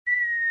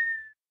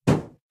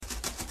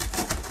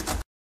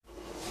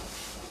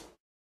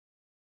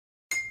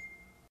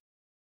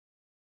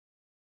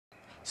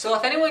So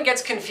if anyone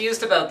gets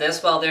confused about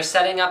this while they're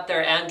setting up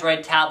their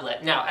Android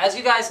tablet, now as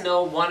you guys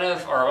know,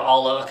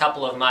 a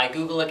couple of my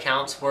Google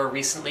accounts were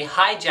recently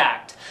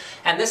hijacked.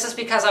 And this is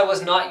because I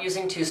was not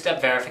using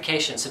two-step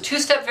verification. So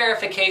two-step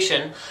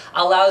verification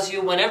allows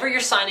you, whenever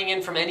you're signing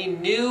in from any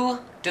new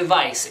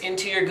device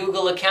into your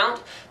Google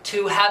account,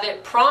 to have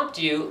it prompt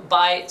you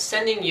by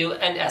sending you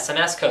an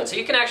SMS code. So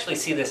you can actually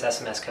see this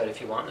SMS code if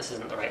you want. This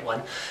isn't the right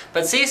one.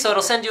 But see, so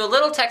it'll send you a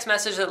little text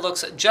message that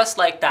looks just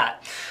like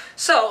that.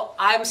 So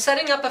I'm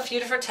setting up a few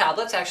different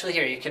tablets. Actually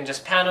here, you can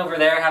just pan over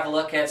there, have a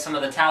look at some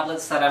of the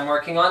tablets that I'm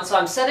working on. So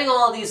I'm setting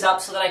all of these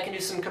up so that I can do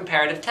some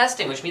comparative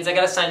testing, which means I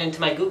gotta sign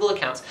into my Google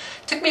accounts.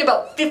 It took me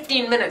about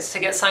 15 minutes to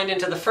get signed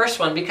into the first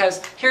one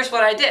because here's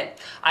what I did.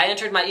 I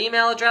entered my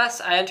email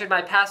address, I entered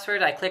my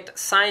password, I clicked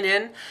sign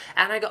in,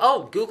 and I go,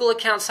 oh, Google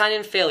account sign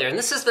in failure. And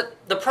this is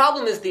the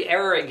problem is the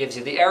error it gives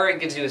you. The error it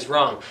gives you is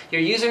wrong.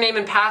 Your username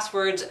and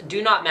passwords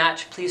do not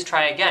match, please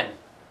try again.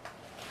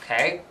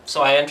 Okay,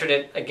 so I entered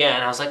it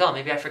again. I was like, oh,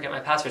 maybe I forget my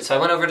password. So I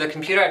went over to the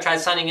computer, I tried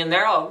signing in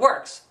there, oh, it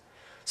works.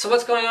 So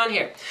what's going on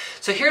here?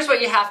 So here's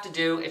what you have to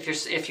do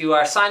if you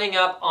are signing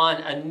up on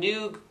a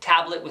new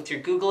tablet with your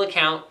Google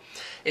account,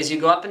 is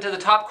you go up into the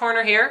top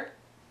corner here,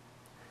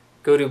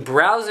 go to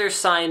Browser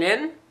Sign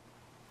In,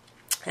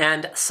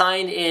 and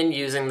sign in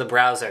using the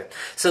browser.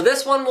 So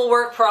this one will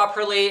work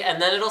properly,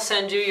 and then it'll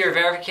send you your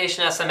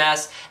verification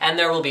SMS, and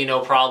there will be no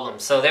problem.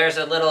 So there's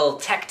a little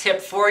tech tip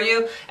for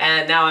you,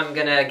 and now I'm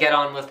gonna get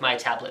on with my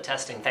tablet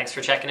testing. Thanks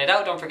for checking it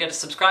out. Don't forget to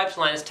subscribe to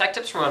Linus Tech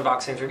Tips for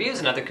unboxings, reviews,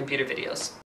 and other computer videos.